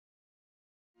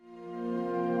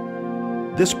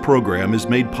This program is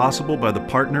made possible by the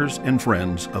partners and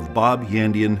friends of Bob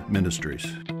Yandian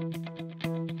Ministries.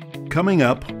 Coming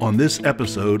up on this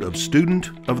episode of Student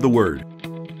of the Word.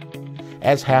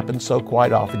 As happens so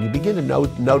quite often, you begin to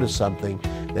notice something,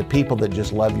 that people that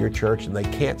just love your church and they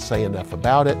can't say enough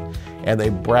about it, and they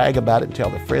brag about it and tell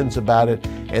their friends about it,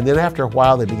 and then after a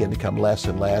while they begin to come less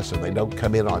and less, and they don't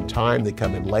come in on time, they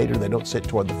come in later, they don't sit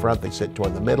toward the front, they sit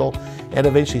toward the middle, and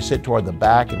eventually sit toward the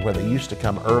back, and where they used to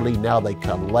come early, now they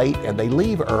come late, and they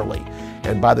leave early.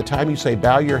 And by the time you say,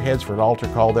 bow your heads for an altar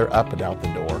call, they're up and out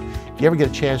the door. If you ever get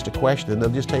a chance to question them, they'll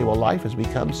just tell you, well, life has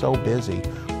become so busy.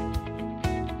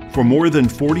 For more than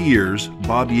 40 years,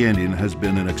 Bob Yandian has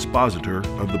been an expositor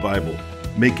of the Bible,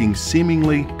 making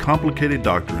seemingly complicated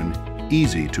doctrine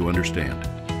easy to understand.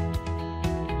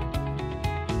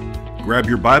 Grab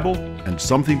your Bible and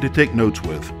something to take notes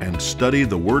with and study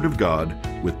the Word of God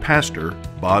with Pastor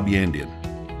Bob Yandian.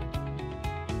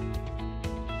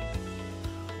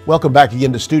 Welcome back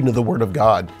again to Student of the Word of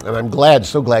God. And I'm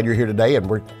so glad you're here today, and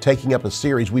we're taking up a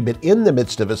series. We've been in the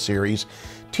midst of a series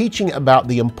teaching about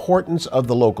the importance of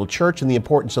the local church and the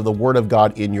importance of the Word of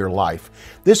God in your life.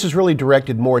 This is really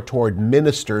directed more toward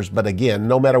ministers, but again,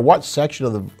 no matter what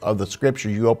section of the Scripture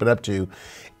you open up to,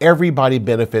 everybody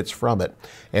benefits from it.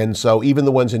 And so even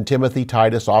the ones in Timothy,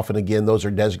 Titus, often again, those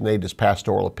are designated as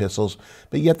pastoral epistles,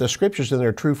 but yet the Scriptures in there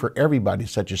are true for everybody,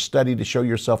 such as study to show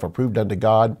yourself approved unto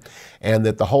God, and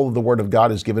that the whole of the Word of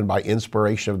God is given by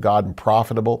inspiration of God and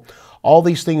profitable. All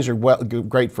these things are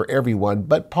great for everyone,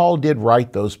 but Paul did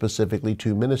write those specifically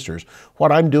to ministers.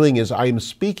 What I'm doing is I'm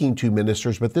speaking to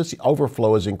ministers, but this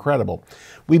overflow is incredible.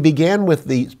 We began with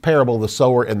the parable of the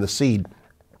sower and the seed.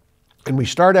 And we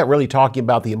started out really talking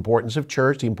about the importance of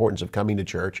church, the importance of coming to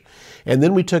church. And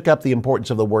then we took up the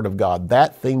importance of the Word of God,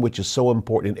 that thing which is so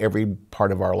important in every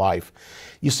part of our life.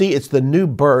 You see, it's the new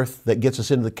birth that gets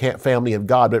us into the family of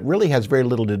God, but it really has very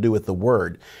little to do with the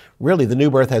Word. Really, the new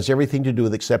birth has everything to do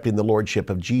with accepting the Lordship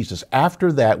of Jesus.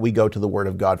 After that, we go to the Word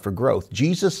of God for growth.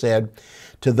 Jesus said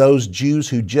to those Jews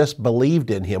who just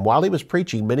believed in Him, while He was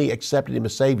preaching, many accepted Him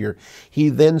as Savior. He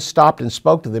then stopped and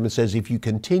spoke to them and says, if you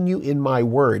continue in my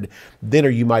word, then are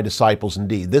you my disciples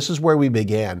indeed. This is where we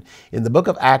began. In the book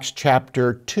of Acts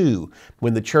chapter 2,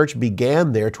 when the church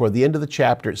began there, toward the end of the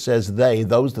chapter, it says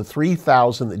the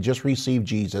 3,000 that just received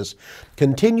Jesus,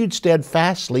 continued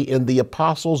steadfastly in the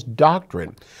apostles'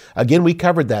 doctrine. Again, we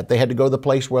covered that. They had to go to the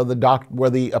place where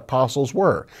the apostles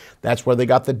were. That's where they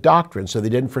got the doctrine, so they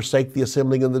didn't forsake the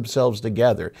assembling of themselves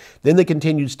together. Then they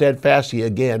continued steadfastly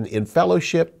again in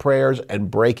fellowship, prayers,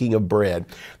 and breaking of bread.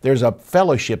 There's a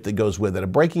fellowship that goes with it, a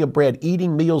breaking of bread,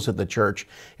 eating meals at the church,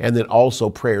 and then also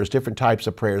prayers, different types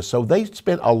of prayers. So they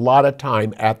spent a lot of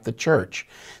time at the church.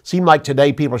 Seemed like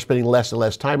today people are spending less and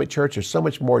less time at church. There's so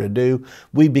much more to do.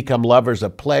 We've become lovers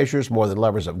of pleasures more than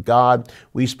lovers of God.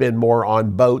 We spend more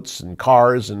on boats and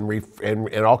cars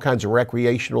and all kinds of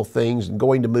recreational things and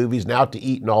going to movies and out to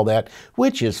eat and all that,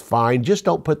 which is fine. Just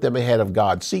don't put them ahead of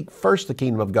God. Seek first the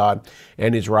kingdom of God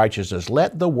and His righteousness.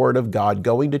 Let the Word of God,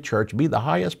 going to church, be the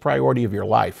highest priority of your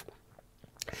life.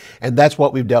 And that's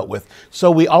what we've dealt with. So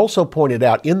we also pointed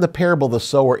out in the parable of the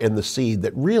sower and the seed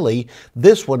that really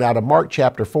this one out of Mark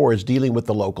chapter 4 is dealing with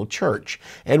the local church.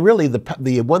 And really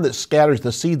the one that scatters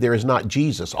the seed there is not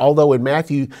Jesus. Although in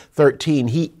Matthew 13,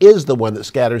 He is the one that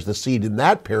scatters the seed in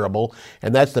that parable.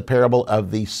 And that's the parable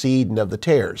of the seed and of the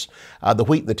tares, the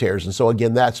wheat and the tares. And so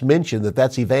again, that's mentioned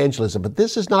that's evangelism. But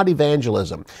this is not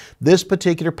evangelism. This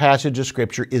particular passage of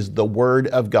Scripture is the Word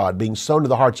of God being sown to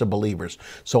the hearts of believers.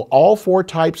 So all four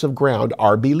types of ground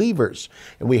are believers.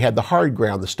 And we had the hard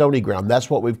ground, the stony ground. That's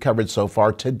what we've covered so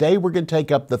far. Today we're going to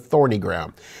take up the thorny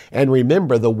ground. And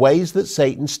remember, the ways that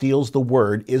Satan steals the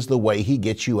Word is the way he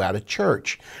gets you out of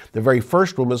church. The very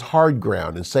first one was hard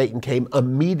ground, and Satan came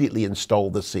immediately and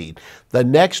stole the seed. The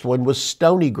next one was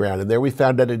stony ground, and there we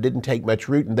found out it didn't take much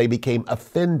root, and they became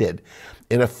offended.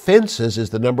 And offenses is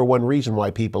the number one reason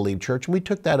why people leave church, and we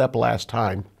took that up last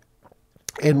time.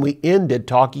 And we ended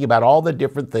talking about all the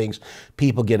different things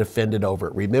people get offended over.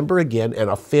 Remember again, an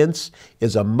offense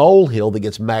is a molehill that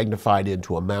gets magnified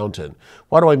into a mountain.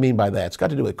 What do I mean by that? It's got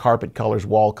to do with carpet colors,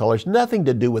 wall colors, nothing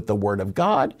to do with the Word of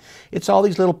God. It's all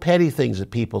these little petty things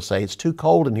that people say. It's too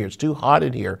cold in here. It's too hot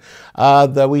in here.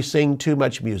 That we sing too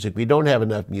much music. We don't have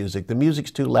enough music. The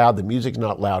music's too loud. The music's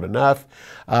not loud enough.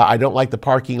 I don't like the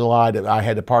parking lot. I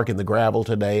had to park in the gravel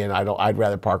today, and I'd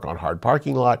rather park on hard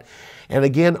parking lot. And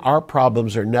again, our problems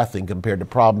problems are nothing compared to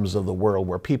problems of the world,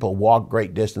 where people walk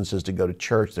great distances to go to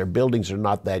church. Their buildings are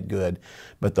not that good,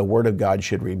 but the Word of God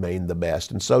should remain the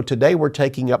best. And so today we're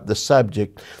taking up the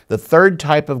subject, the third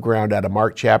type of ground out of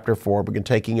Mark chapter 4. We're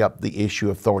taking up the issue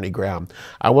of thorny ground.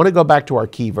 I want to go back to our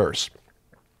key verse.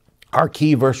 Our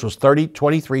key verse was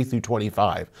 23 through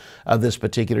 25 of this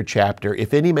particular chapter.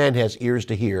 If any man has ears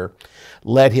to hear,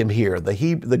 let him hear.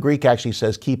 The Greek actually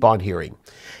says, keep on hearing.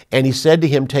 And he said to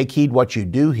him, take heed what you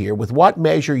do hear. With what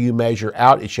measure you measure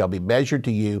out, it shall be measured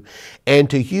to you. And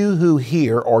to you who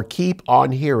hear or keep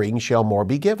on hearing shall more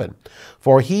be given.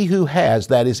 For he who has,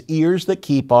 that is, ears that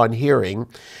keep on hearing,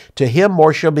 to him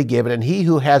more shall be given. And he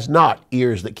who has not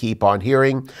ears that keep on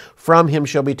hearing, from him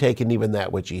shall be taken even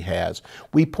that which he has.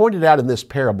 We pointed out in this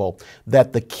parable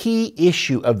that the key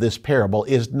issue of this parable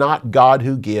is not God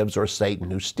who gives or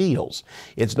Satan who steals.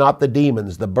 It's not the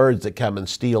demons, the birds that come and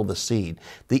steal the seed.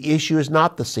 The issue is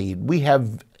not the seed. We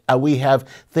have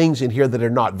things in here that are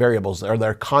not variables, or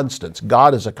they're constants.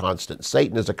 God is a constant,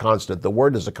 Satan is a constant, the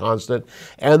Word is a constant,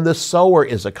 and the sower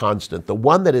is a constant. The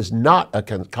one that is not a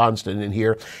constant in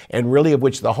here, and really of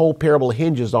which the whole parable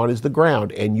hinges on, is the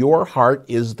ground, and your heart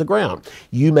is the ground.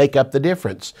 You make up the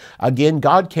difference. Again,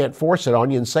 God can't force it on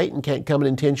you, and Satan can't come and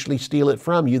intentionally steal it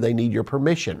from you. They need your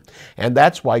permission. And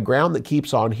that's why ground that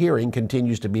keeps on hearing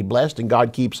continues to be blessed, and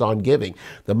God keeps on giving.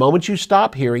 The moment you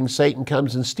stop hearing, Satan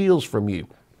comes and steals from you.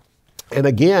 And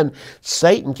again,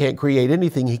 Satan can't create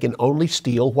anything. He can only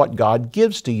steal what God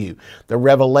gives to you. The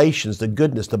revelations, the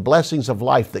goodness, the blessings of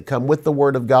life that come with the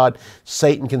Word of God,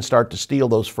 Satan can start to steal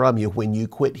those from you when you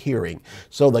quit hearing.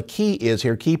 So the key is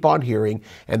here, keep on hearing,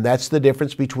 and that's the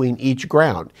difference between each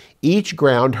ground. Each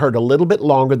ground heard a little bit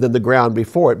longer than the ground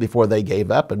before it, before they gave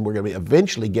up, and we're going to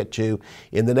eventually get to,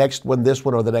 in the next one, this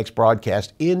one or the next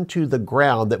broadcast, into the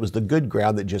ground that was the good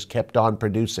ground that just kept on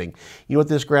producing. You know what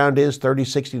this ground is? 30,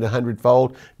 60, and 100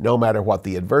 fold, no matter what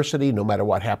the adversity, no matter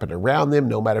what happened around them,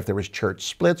 no matter if there was church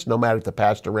splits, no matter if the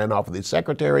pastor ran off with his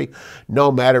secretary,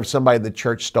 no matter if somebody in the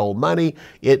church stole money.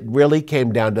 It really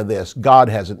came down to this. God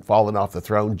hasn't fallen off the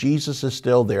throne. Jesus is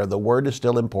still there. The Word is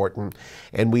still important,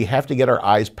 and we have to get our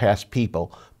eyes past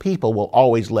people. People will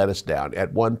always let us down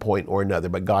at one point or another,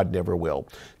 but God never will.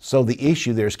 So the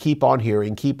issue there is keep on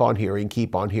hearing, keep on hearing,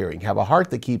 keep on hearing. Have a heart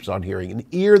that keeps on hearing, an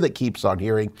ear that keeps on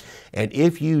hearing, and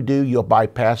if you do, you'll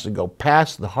bypass and go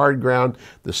past the hard ground,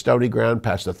 the stony ground,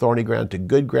 past the thorny ground to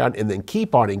good ground, and then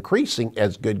keep on increasing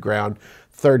as good ground,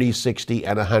 30, 60,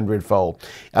 and 100 fold.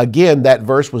 Again, that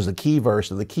verse was the key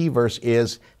verse, and the key verse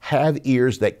is, have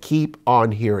ears that keep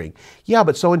on hearing. Yeah,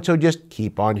 but so-and-so just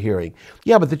keep on hearing.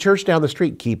 Yeah, but the church down the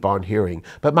street keep on hearing.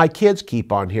 But my kids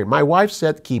keep on hearing. My wife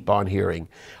said keep on hearing.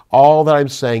 All that I'm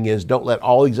saying is, don't let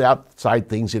all these outside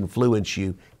things influence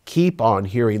you. Keep on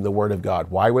hearing the Word of God.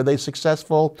 Why were they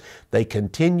successful? They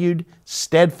continued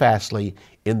steadfastly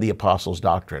in the apostles'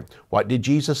 doctrine. What did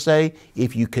Jesus say?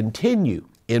 If you continue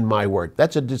in my word.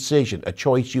 That's a decision, a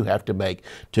choice you have to make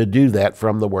to do that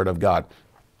from the Word of God.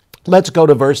 Let's go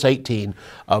to verse 18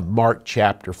 of Mark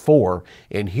chapter 4,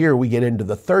 and here we get into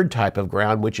the third type of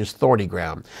ground, which is thorny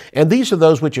ground. And these are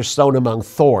those which are sown among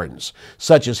thorns,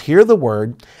 such as hear the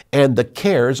word, and the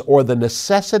cares or the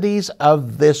necessities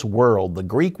of this world. The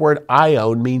Greek word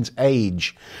ion means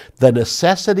age. The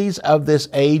necessities of this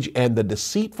age and the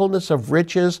deceitfulness of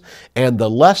riches and the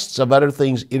lusts of other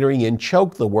things entering in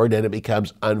choke the word, and it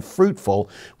becomes unfruitful,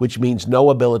 which means no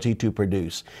ability to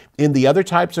produce. In the other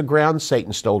types of ground,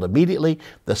 Satan stole immediately.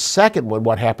 The second one,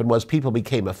 what happened was people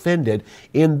became offended.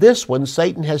 In this one,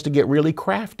 Satan has to get really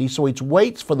crafty, so he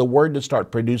waits for the word to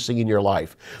start producing in your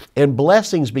life. And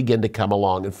blessings begin to come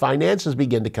along, and finances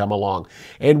begin to come along.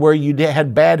 And where you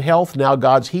had bad health, now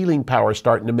God's healing power is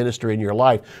starting to minister in your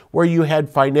life. Where you had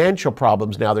financial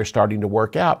problems, now they're starting to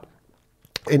work out.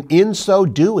 And in so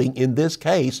doing, in this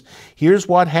case, here's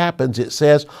what happens. It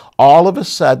says, all of a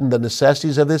sudden, the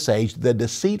necessities of this age, the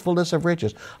deceitfulness of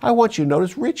riches. I want you to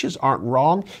notice riches aren't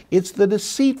wrong. It's the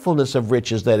deceitfulness of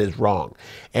riches that is wrong.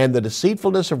 And the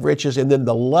deceitfulness of riches, and then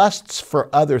the lusts for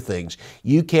other things.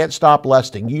 You can't stop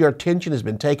lusting. Your attention has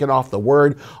been taken off the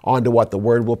Word onto what the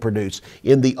Word will produce.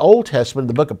 In the Old Testament,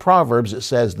 the book of Proverbs, it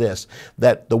says this,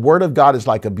 that the Word of God is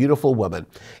like a beautiful woman.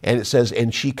 And it says,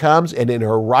 and she comes, and in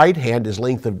her right hand is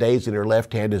length of days, in her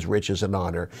left hand is riches and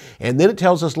honor. And then it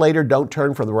tells us later, don't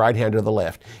turn from the right hand or the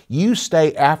left. You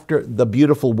stay after the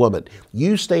beautiful woman.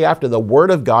 You stay after the Word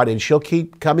of God, and she'll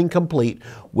keep coming complete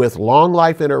with long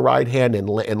life in her right hand and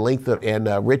length of,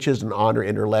 and riches and honor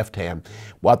in her left hand.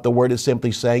 What the Word is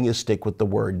simply saying is stick with the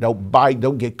Word.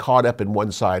 Don't get caught up in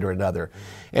one side or another.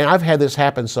 And I've had this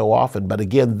happen so often, but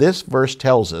again, this verse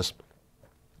tells us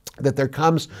that there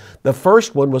comes, the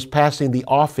first one was passing the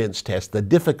offense test, the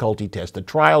difficulty test, the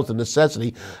trials, the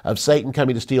necessity of Satan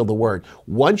coming to steal the word.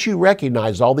 Once you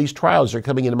recognize all these trials are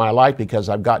coming into my life because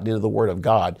I've gotten into the word of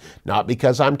God, not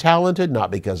because I'm talented,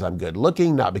 not because I'm good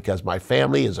looking, not because my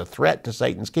family is a threat to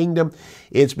Satan's kingdom.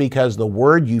 It's because the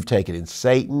word you've taken in.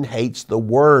 Satan hates the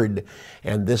word,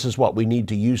 and this is what we need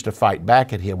to use to fight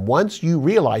back at him. Once you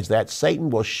realize that, Satan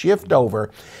will shift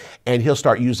over and he'll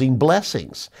start using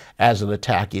blessings as an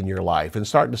attack in your life and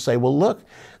starting to say, well, look,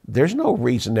 there's no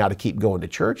reason now to keep going to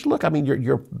church. Look, I mean,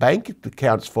 your bank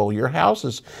account's full. Your house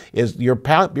is your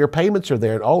payments are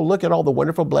there. And oh, look at all the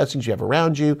wonderful blessings you have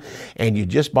around you. And you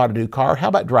just bought a new car. How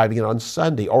about driving it on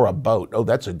Sunday, or a boat? Oh,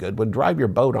 that's a good one. Drive your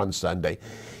boat on Sunday.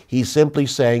 He's simply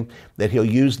saying that he'll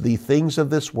use the things of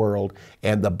this world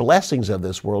and the blessings of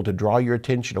this world to draw your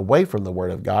attention away from the Word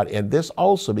of God. And this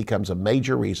also becomes a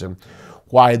major reason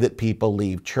why that people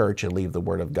leave church and leave the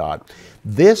Word of God.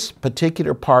 This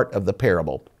particular part of the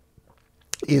parable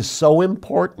is so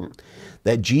important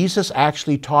that Jesus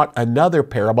actually taught another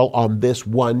parable on this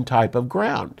one type of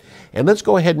ground. And let's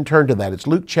go ahead and turn to that. It's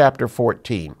Luke chapter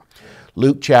 14.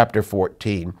 Luke chapter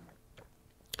 14.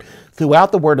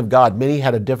 Throughout the Word of God, many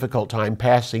had a difficult time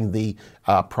passing the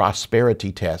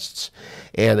prosperity tests.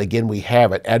 And again, we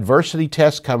have it. Adversity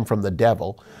tests come from the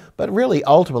devil. But really,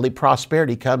 ultimately,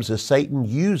 prosperity comes as Satan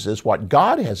uses what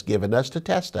God has given us to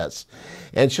test us.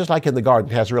 And it's just like in the garden,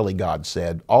 has really God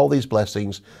said, all these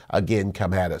blessings, again,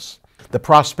 come at us. The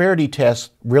prosperity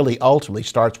test really ultimately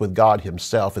starts with God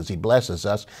Himself as He blesses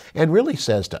us and really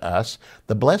says to us,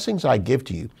 the blessings I give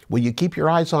to you, will you keep your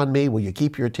eyes on me? Will you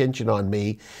keep your attention on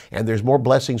me? And there's more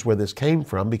blessings where this came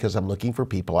from because I'm looking for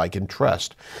people I can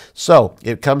trust. So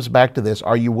it comes back to this.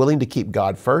 Are you willing to keep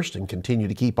God first and continue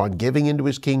to keep on giving into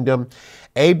His kingdom?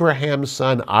 Abraham's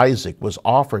son Isaac was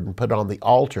offered and put on the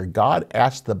altar. God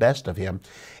asked the best of him,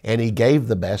 and He gave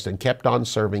the best and kept on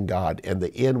serving God, and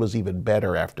the end was even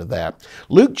better after that.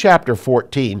 Luke chapter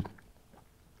 14,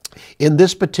 in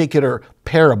this particular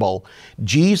parable,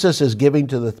 Jesus is giving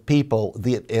to the people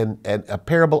a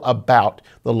parable about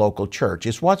the local church.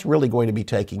 It's what's really going to be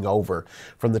taking over.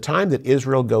 From the time that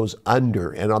Israel goes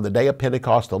under and on the day of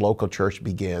Pentecost, the local church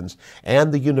begins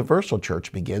and the universal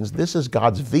church begins. This is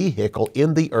God's vehicle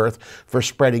in the earth for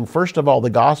spreading, first of all, the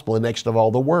gospel and next of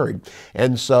all, the word.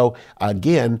 And so,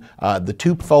 again, the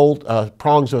twofold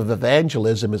prongs of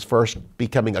evangelism is first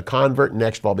becoming a convert,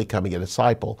 next of all, becoming a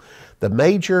disciple. The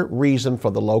major reason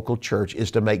for the local church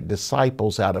is to make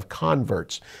disciples out of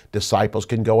converts. Disciples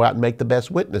can go out and make the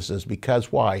best witnesses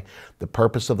because why? The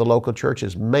purpose of the local church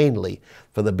is mainly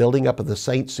for the building up of the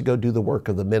saints to go do the work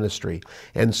of the ministry.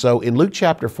 And so in Luke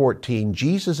chapter 14,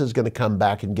 Jesus is going to come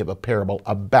back and give a parable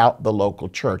about the local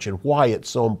church and why it's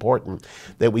so important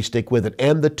that we stick with it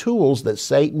and the tools that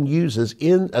Satan uses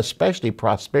in especially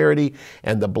prosperity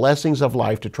and the blessings of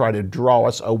life to try to draw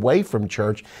us away from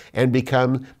church and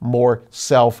become more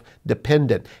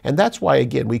self-dependent. And that's why,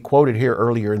 again, we quoted here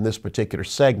earlier in this particular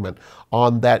segment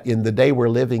on that in the day we're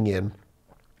living in,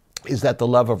 is that the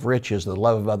love of riches, the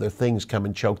love of other things come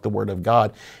and choke the word of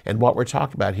God. And what we're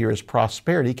talking about here is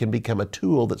prosperity can become a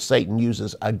tool that Satan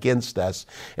uses against us.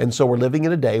 And so we're living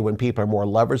in a day when people are more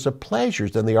lovers of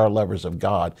pleasures than they are lovers of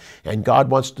God. And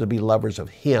God wants to be lovers of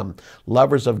Him,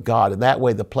 lovers of God. And that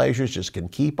way the pleasures just can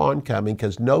keep on coming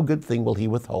because no good thing will He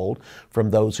withhold from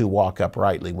those who walk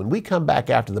uprightly. When we come back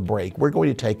after the break, we're going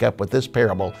to take up with this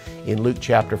parable in Luke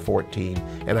chapter 14.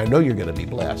 And I know you're going to be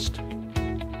blessed.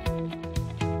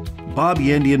 Bob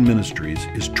Yandian Ministries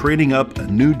is training up a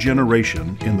new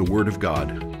generation in the Word of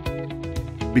God.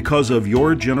 Because of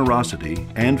your generosity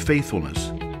and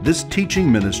faithfulness, this teaching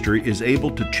ministry is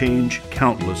able to change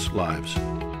countless lives.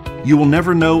 You will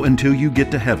never know until you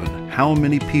get to heaven how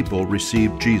many people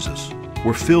received Jesus,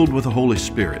 were filled with the Holy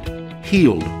Spirit,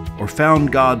 healed, or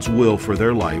found God's will for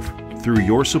their life through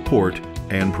your support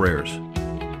and prayers.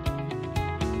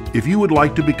 If you would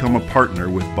like to become a partner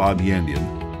with Bob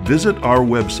Yandian, visit our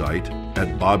website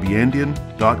at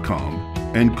bobyandian.com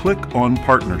and click on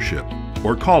Partnership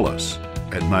or call us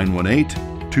at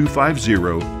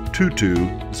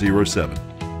 918-250-2207.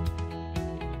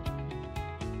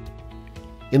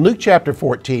 In Luke chapter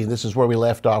 14, this is where we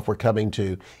left off, we're coming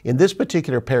to. In this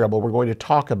particular parable, we're going to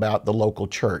talk about the local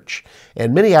church.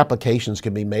 And many applications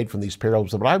can be made from these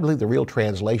parables, but I believe the real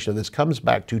translation of this comes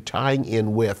back to tying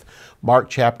in with Mark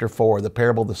chapter 4, the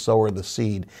parable of the sower and the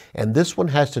seed. And this one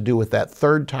has to do with that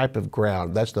third type of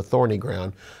ground, that's the thorny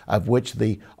ground, of which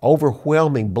the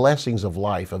overwhelming blessings of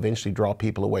life eventually draw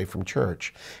people away from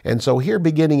church. And so here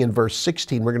beginning in verse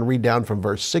 16, we're going to read down from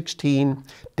verse 16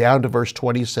 down to verse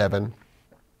 27.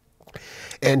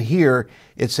 And here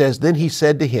it says, then he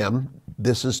said to him,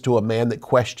 this is to a man that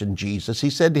questioned Jesus. He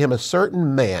said to him, a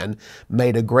certain man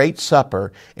made a great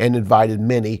supper and invited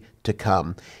many to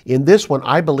come. In this one,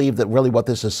 I believe that really what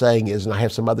this is saying is, and I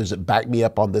have some others that back me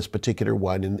up on this particular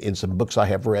one in some books I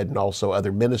have read and also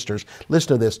other ministers.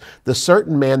 Listen to this. The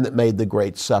certain man that made the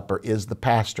great supper is the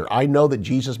pastor. I know that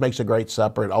Jesus makes a great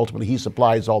supper and ultimately he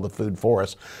supplies all the food for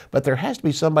us, but there has to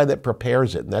be somebody that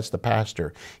prepares it, and that's the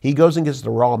pastor. He goes and gets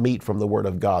the raw meat from the Word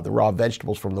of God, the raw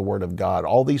vegetables from the Word of God,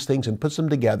 all these things, and puts them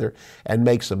together and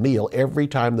makes a meal every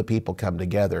time the people come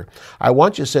together. I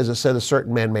want you, it said a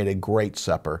certain man made a great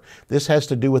supper. This has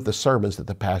to do with the sermons that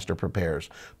the pastor prepares.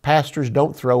 Pastors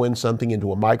don't throw in something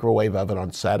into a microwave oven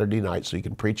on Saturday night so you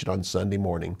can preach it on Sunday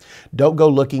morning. Don't go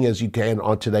looking as you can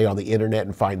on today on the internet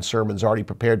and find sermons already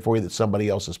prepared for you that somebody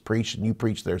else has preached and you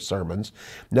preach their sermons.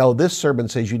 No, this sermon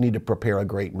says you need to prepare a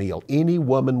great meal. Any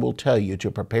woman will tell you to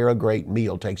prepare a great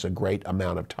meal takes a great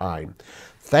amount of time.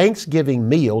 Thanksgiving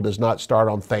meal does not start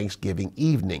on Thanksgiving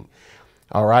evening,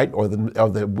 all right, or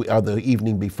the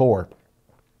evening before.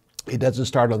 It doesn't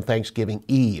start on Thanksgiving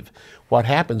Eve. What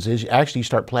happens is you actually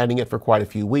start planning it for quite a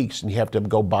few weeks, and you have to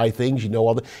go buy things,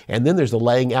 and then there's the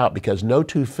laying out, because no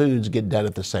two foods get done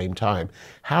at the same time.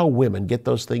 How women get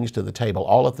those things to the table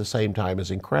all at the same time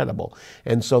is incredible.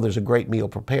 And so there's a great meal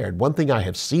prepared. One thing I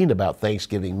have seen about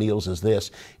Thanksgiving meals is this: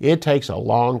 it takes a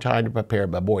long time to prepare,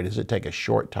 but boy, does it take a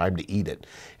short time to eat it.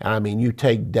 And I mean, you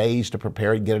take days to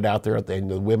prepare it, get it out there,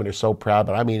 and the women are so proud,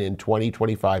 but I mean, in 20,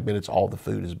 25 minutes, all the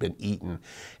food has been eaten.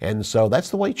 And so that's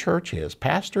the way church is.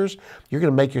 Pastors, you're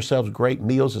going to make yourselves great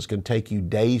meals. It's going to take you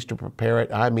days to prepare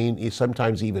it. I mean,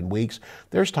 sometimes even weeks.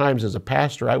 There's times as a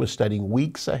pastor, I was studying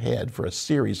weeks ahead for a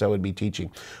series I would be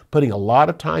teaching, putting a lot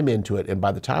of time into it. And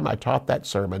by the time I taught that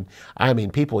sermon, I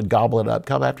mean, people would gobble it up,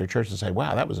 come after church and say,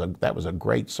 wow, that was a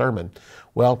great sermon.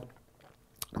 Well,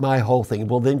 my whole thing,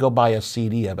 well, then go buy a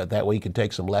CD of it. That way you can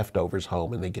take some leftovers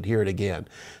home and they could hear it again.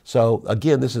 So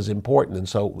again, this is important. And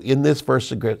so in this verse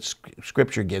of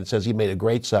scripture again, it says he made a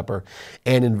great supper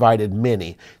and invited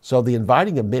many. So the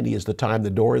inviting of many is the time the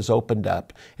door is opened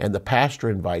up and the pastor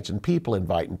invites and people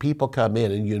invite and people come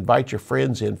in, and you invite your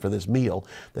friends in for this meal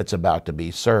that's about to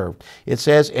be served. It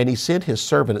says, and he sent his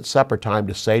servant at supper time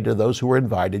to say to those who were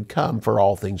invited, come, for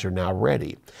all things are now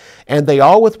ready. And they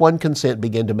all with one consent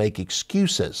began to make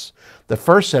excuses. The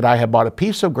first said, I have bought a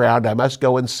piece of ground, I must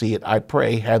go and see it. I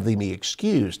pray, have thee me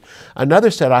excused.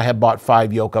 Another said, I have bought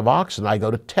 5 yoke of oxen, I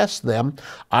go to test them.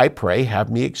 I pray,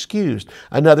 have me excused.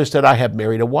 Another said, I have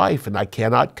married a wife, and I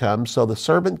cannot come. So the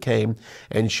servant came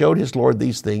and showed his lord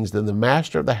these things. Then the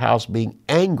master of the house, being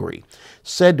angry,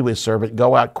 said to his servant,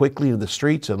 go out quickly into the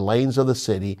streets and lanes of the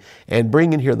city, and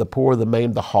bring in here the poor, the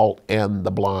maimed, the halt, and the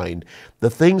blind.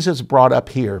 The things that's brought up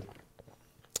here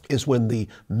is when the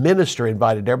minister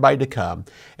invited everybody to come,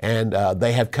 and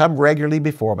they have come regularly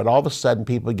before, but all of a sudden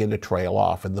people begin to trail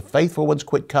off, and the faithful ones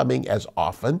quit coming as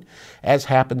often, as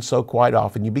happens so quite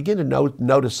often. You begin to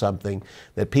notice something,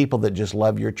 that people that just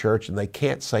love your church and they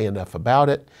can't say enough about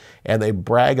it, and they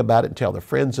brag about it and tell their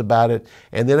friends about it,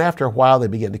 and then after a while they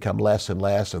begin to come less and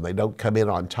less, and they don't come in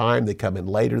on time, they come in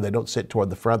later, they don't sit toward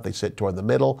the front, they sit toward the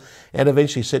middle, and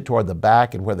eventually sit toward the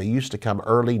back, and where they used to come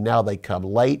early, now they come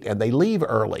late, and they leave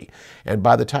early. And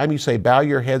by the time you say, bow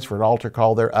your heads for an altar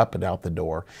call, they're up and out the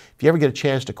door. If you ever get a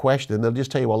chance to question them, they'll just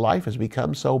tell you, well, life has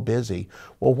become so busy.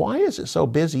 Well, why is it so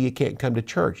busy you can't come to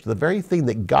church? The very thing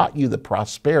that got you the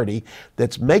prosperity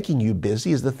that's making you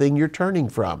busy is the thing you're turning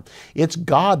from. It's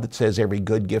God that says every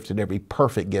good gift and every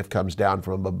perfect gift comes down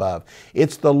from above.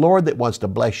 It's the Lord that wants to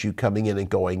bless you coming in and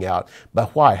going out.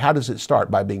 But why? How does it start?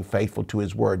 By being faithful to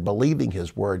His Word, believing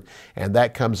His Word. And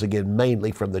that comes again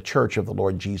mainly from the church of the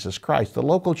Lord Jesus Christ, the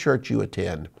local church you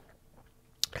attend.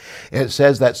 And it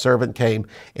says that servant came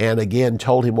and again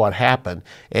told him what happened.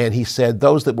 And he said,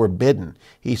 those that were bidden,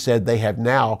 he said, they have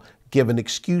now given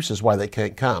excuses why they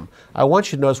can't come. I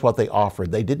want you to notice what they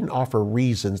offered. They didn't offer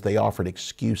reasons, they offered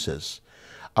excuses.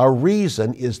 A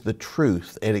reason is the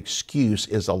truth. An excuse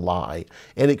is a lie.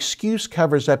 An excuse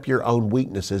covers up your own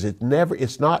weaknesses.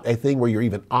 It's not a thing where you're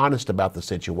even honest about the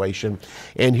situation.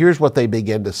 And here's what they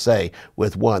begin to say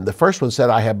with one. The first one said,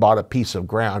 I have bought a piece of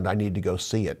ground. I need to go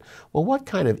see it. Well, what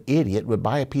kind of idiot would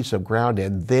buy a piece of ground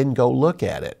and then go look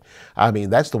at it? I mean,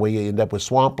 that's the way you end up with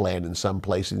swampland in some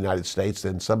place in the United States.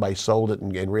 Then somebody sold it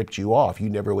and ripped you off. You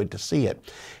never went to see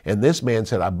it. And this man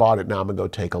said, I bought it. Now I'm going to go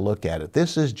take a look at it.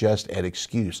 This is just an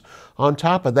excuse. On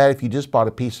top of that, if you just bought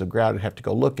a piece of ground and have to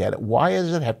go look at it, why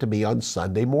does it have to be on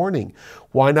Sunday morning?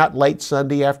 Why not late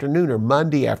Sunday afternoon or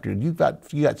Monday afternoon? You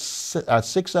got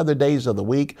 6 other days of the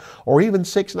week, or even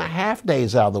 6.5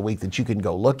 days out of the week that you can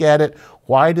go look at it.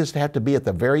 Why does it have to be at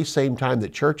the very same time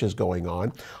that church is going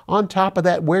on? On top of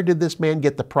that, where did this man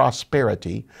get the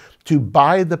prosperity to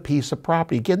buy the piece of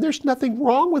property? Again, there's nothing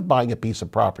wrong with buying a piece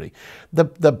of property.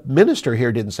 The minister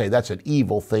here didn't say that's an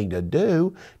evil thing to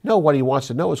do. No, what he wants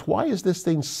to know is, why is this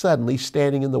thing suddenly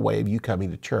standing in the way of you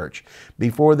coming to church?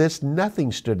 Before this,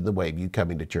 nothing stood in the way of you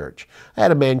coming to church. I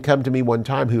had a man come to me one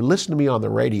time who listened to me on the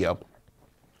radio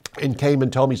and came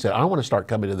and told me, he said, I want to start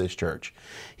coming to this church.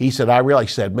 He said, I really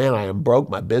said, man, I am broke.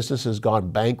 My business has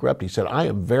gone bankrupt. He said, I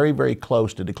am very, very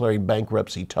close to declaring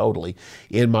bankruptcy totally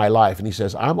in my life. And he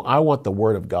says, I want the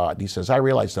Word of God. He says, I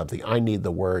realized something. I need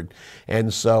the Word.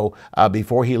 And so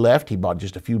before he left, he bought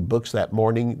just a few books that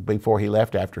morning before he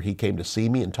left, after he came to see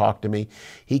me and talk to me.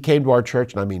 He came to our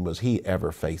church, and I mean, was he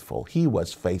ever faithful? He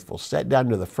was faithful. Sat down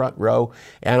to the front row,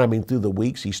 and I mean, through the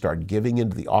weeks, he started giving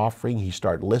into the offering. He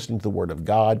started listening to the Word of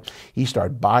God. He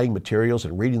started buying materials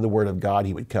and reading the Word of God.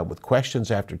 He would come with questions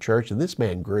after church, and this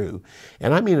man grew.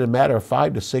 And I mean, in a matter of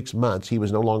 5 to 6 months, he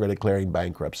was no longer declaring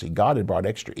bankruptcy. God had brought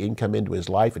extra income into his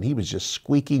life, and he was just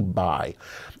squeaking by.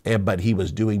 But he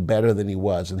was doing better than he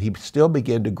was, and he still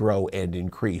began to grow and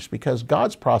increase, because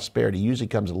God's prosperity usually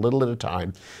comes a little at a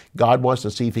time. God wants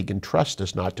to see if he can trust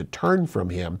us not to turn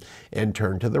from him and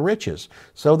turn to the riches.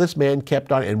 So this man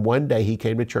kept on, and one day he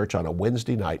came to church on a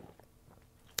Wednesday night,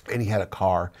 and he had a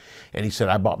car, and he said,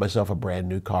 I bought myself a brand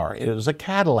new car. And it was a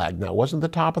Cadillac. Now, it wasn't the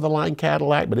top of the line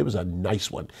Cadillac, but it was a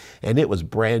nice one, and it was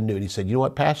brand new. And he said, you know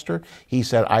what, Pastor? He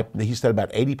said,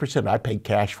 about 80% I paid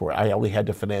cash for it. I only had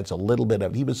to finance a little bit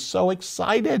of it. He was so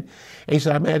excited. And he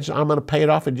said, I imagine I'm going to pay it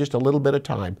off in just a little bit of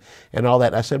time and all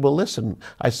that. And I said, well, listen,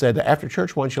 I said, after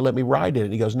church, why don't you let me ride in it?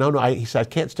 And he goes, no. He said, I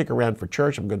can't stick around for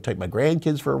church. I'm going to take my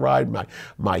grandkids for a ride,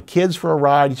 my kids for a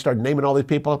ride. He started naming all these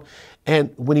people.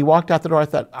 And when he walked out the door, I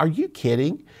thought, are you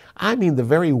kidding? I mean, the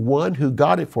very one who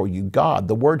got it for you, God,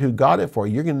 the Word who got it for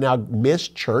you, you're going to now miss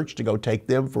church to go take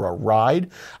them for a ride?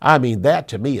 I mean, that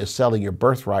to me is selling your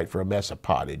birthright for a mess of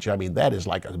pottage. I mean, that is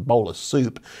like a bowl of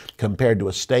soup compared to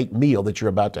a steak meal that you're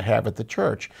about to have at the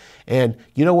church. And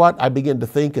you know what? I began to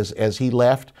think as he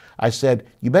left, I said,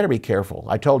 you better be careful.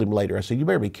 I told him later, I said, you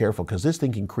better be careful, because this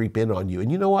thing can creep in on you.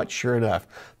 And you know what? Sure enough,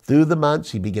 through the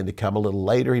months, he began to come a little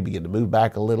later. He began to move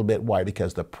back a little bit. Why?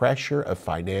 Because the pressure of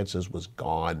finances was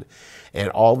gone. And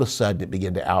all of a sudden, it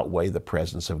began to outweigh the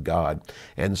presence of God.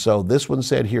 And so this one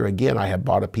said here again, I have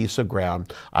bought a piece of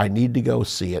ground. I need to go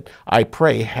see it. I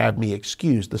pray, have me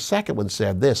excused. The second one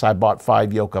said this, I bought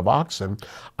 5 yoke of oxen.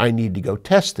 I need to go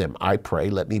test them. I pray,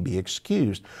 let me be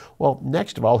excused. Well,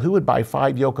 next of all, who would buy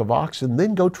 5 yoke of oxen,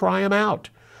 then go try them out?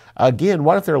 Again,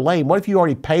 what if they're lame? What if you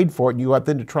already paid for it and you got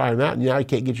them to try them out and now you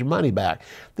can't get your money back?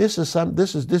 This is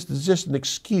just an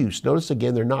excuse. Notice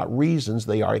again, they're not reasons,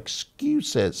 they are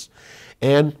excuses.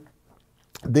 And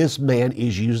this man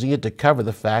is using it to cover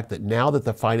the fact that now that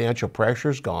the financial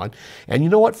pressure is gone, and you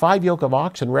know what? 5 yoke of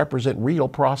oxen represent real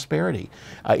prosperity.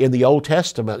 In the Old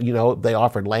Testament, you know, they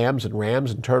offered lambs and rams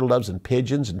and turtle doves and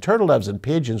pigeons. And turtle doves and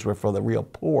pigeons were for the real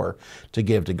poor to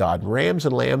give to God. And rams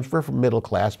and lambs were for middle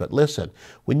class. But listen,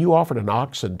 when you offered an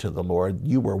oxen to the Lord,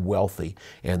 you were wealthy.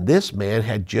 And this man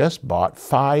had just bought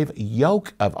 5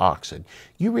 yoke of oxen.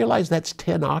 You realize that's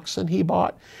 10 oxen he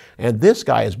bought? And this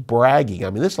guy is bragging. I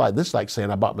mean, this is like saying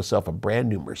I bought myself a brand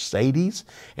new Mercedes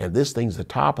and this thing's the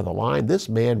top of the line. This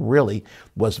man really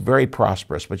was very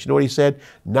prosperous. But you know what he said?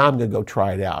 Now I'm going to go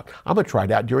try it out. I'm going to try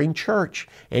it out during church.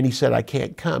 And he said, I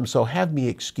can't come, so have me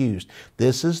excused.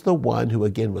 This is the one who,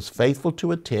 again, was faithful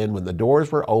to attend when the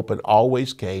doors were open,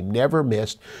 always came, never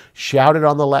missed, shouted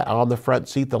on the front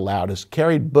seat the loudest,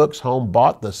 carried books home,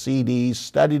 bought the CDs,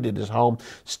 studied at his home,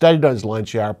 studied on his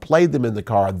lunch hour, played them in the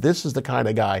car. This is the kind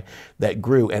of guy that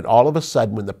grew. And all of a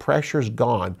sudden, when the pressure's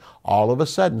gone, all of a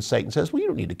sudden Satan says, well, you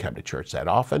don't need to come to church that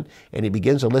often. And he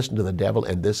begins to listen to the devil,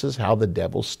 and this is how the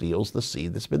devil steals the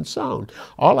seed that's been sown.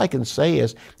 All I can say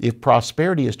is, if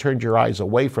prosperity has turned your eyes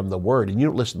away from the Word and you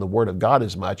don't listen to the Word of God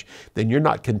as much, then you're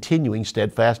not continuing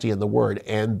steadfastly in the Word,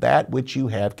 and that which you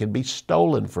have can be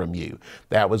stolen from you.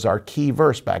 That was our key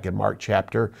verse back in Mark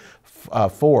chapter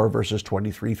 4, verses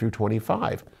 23 through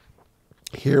 25.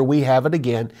 Here we have it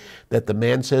again, that the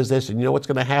man says this, and you know what's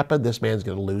going to happen? This man's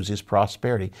going to lose his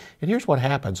prosperity. And here's what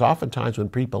happens. Oftentimes when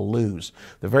people lose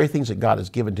the very things that God has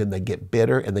given to them, they get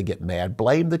bitter and they get mad.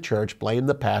 Blame the church, blame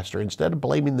the pastor, instead of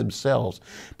blaming themselves.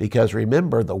 Because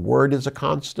remember, the Word is a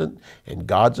constant, and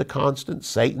God's a constant,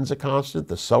 Satan's a constant,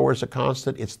 the sower's a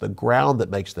constant. It's the ground that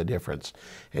makes the difference.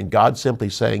 And God's simply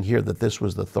saying here that this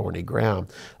was the thorny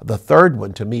ground. The third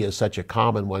one to me is such a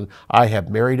common one. I have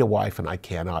married a wife and I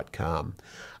cannot come.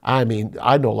 I mean,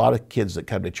 I know a lot of kids that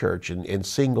come to church and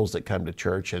singles that come to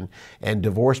church and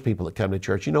divorced people that come to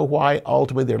church. You know why?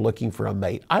 Ultimately, they're looking for a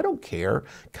mate. I don't care.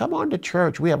 Come on to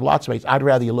church. We have lots of mates. I'd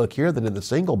rather you look here than in the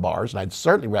single bars, and I'd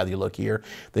certainly rather you look here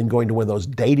than going to one of those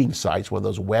dating sites, one of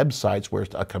those websites where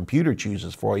a computer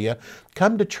chooses for you.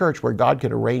 Come to church where God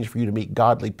can arrange for you to meet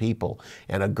godly people,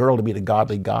 and a girl to meet a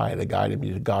godly guy, and a guy to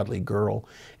meet a godly girl.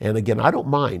 And again, I don't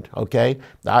mind, okay?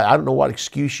 I don't know what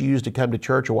excuse you use to come to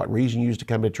church or what reason you use to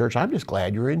come to church. I'm just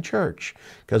glad you're in church,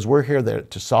 because we're here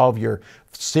to solve your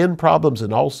sin problems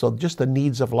and also just the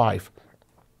needs of life.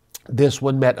 This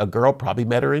one met a girl, probably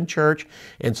met her in church,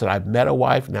 and said, I've met a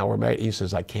wife, now we're married. He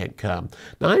says, I can't come.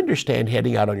 Now, I understand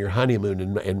heading out on your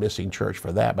honeymoon and missing church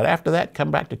for that, but after that,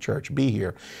 come back to church, be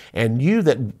here. And you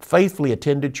that faithfully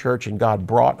attended church and God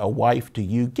brought a wife to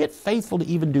you, get faithful to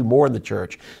even do more in the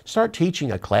church. Start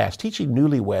teaching a class, teaching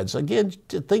newlyweds, again,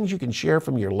 things you can share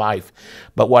from your life.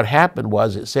 But what happened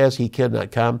was, it says he could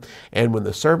not come, and when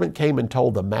the servant came and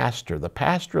told the master, the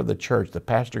pastor of the church, the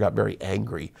pastor got very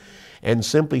angry and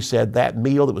simply said that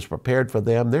meal that was prepared for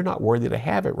them, they're not worthy to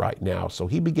have it right now. So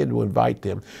he began to invite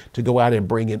them to go out and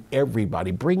bring in everybody,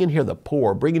 bring in here the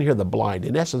poor, bring in here the blind.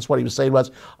 In essence, what he was saying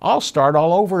was, I'll start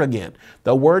all over again.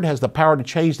 The word has the power to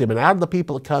change them, and out of the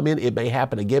people that come in, it may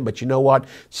happen again, but you know what?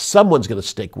 Someone's going to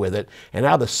stick with it, and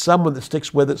out of the someone that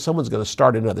sticks with it, someone's going to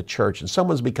start another church, and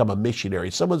someone's become a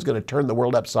missionary. Someone's going to turn the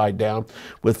world upside down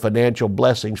with financial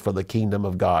blessings for the kingdom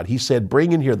of God. He said,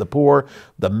 bring in here the poor,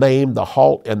 the maimed, the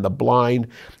halt, and the blind.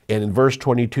 And in verse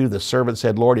 22, the servant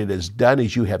said, Lord, it is done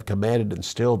as you have commanded, and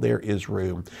still there is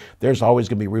room. There's always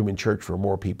going to be room in church for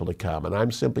more people to come. And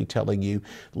I'm simply telling you,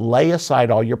 lay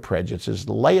aside all your prejudices,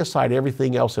 lay aside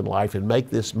everything else in life, and make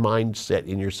this mindset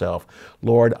in yourself.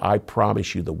 Lord, I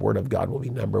promise you the Word of God will be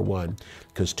number one.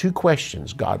 Because two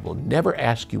questions God will never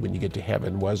ask you when you get to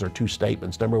heaven or two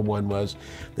statements. Number one was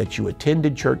that you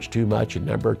attended church too much, and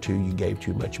number two, you gave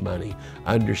too much money.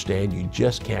 Understand, you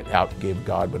just can't outgive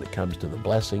God when it comes to the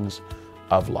blessings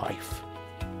of life.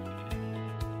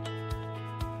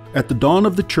 At the dawn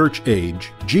of the church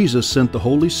age, Jesus sent the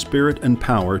Holy Spirit and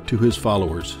power to his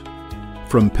followers.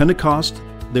 From Pentecost,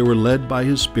 they were led by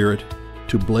his Spirit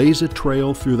to blaze a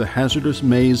trail through the hazardous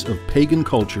maze of pagan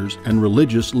cultures and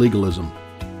religious legalism.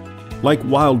 Like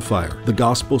wildfire, the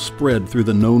gospel spread through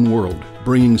the known world,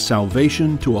 bringing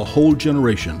salvation to a whole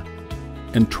generation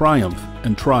and triumph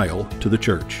and trial to the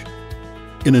church.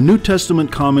 In a New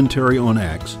Testament commentary on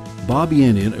Acts, Bob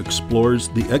Yandian explores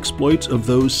the exploits of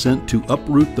those sent to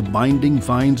uproot the binding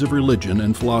vines of religion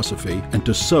and philosophy and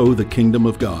to sow the kingdom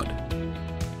of God.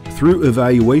 Through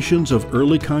evaluations of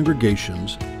early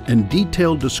congregations and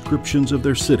detailed descriptions of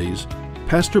their cities,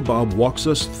 Pastor Bob walks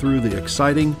us through the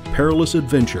exciting, perilous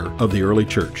adventure of the early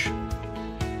church.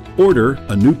 Order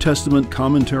a New Testament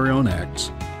commentary on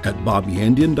Acts at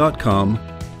bobyandian.com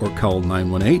or call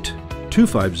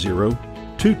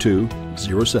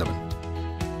 918-250-2207.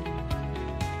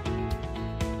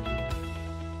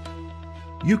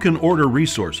 You can order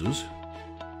resources,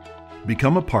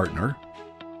 become a partner,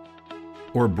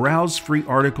 or browse free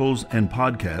articles and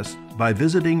podcasts by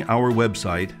visiting our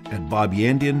website at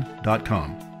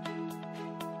bobyandian.com.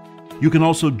 You can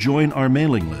also join our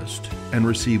mailing list and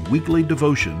receive weekly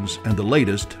devotions and the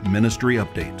latest ministry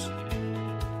updates.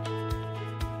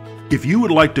 If you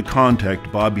would like to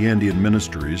contact Bob Yandian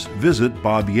Ministries, visit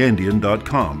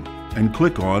bobyandian.com and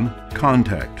click on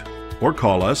Contact, or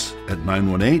call us at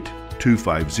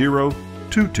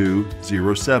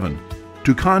 918-250-2207.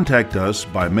 To contact us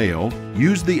by mail,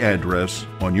 use the address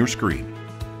on your screen.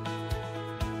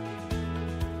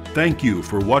 Thank you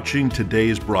for watching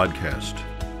today's broadcast.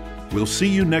 We'll see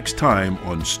you next time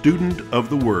on Student of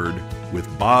the Word with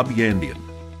Bob Yandian.